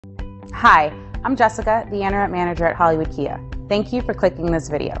Hi, I'm Jessica, the Internet Manager at Hollywood Kia. Thank you for clicking this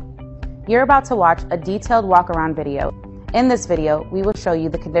video. You're about to watch a detailed walk-around video. In this video, we will show you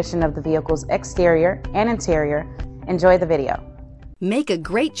the condition of the vehicle's exterior and interior. Enjoy the video. Make a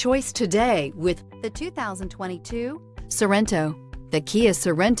great choice today with the 2022 Sorento. The Kia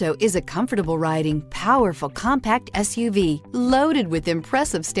Sorento is a comfortable riding, powerful compact SUV loaded with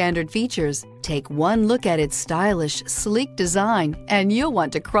impressive standard features. Take one look at its stylish, sleek design and you'll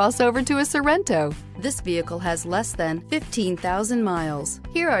want to cross over to a Sorento. This vehicle has less than 15,000 miles.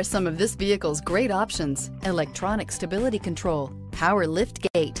 Here are some of this vehicle's great options: electronic stability control, power lift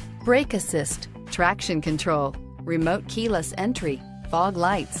gate, brake assist, traction control, remote keyless entry, fog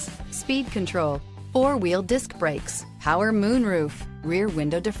lights, speed control, four-wheel disc brakes, power moonroof, rear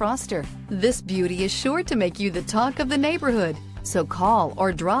window defroster. This beauty is sure to make you the talk of the neighborhood. So call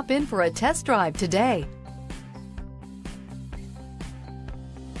or drop in for a test drive today.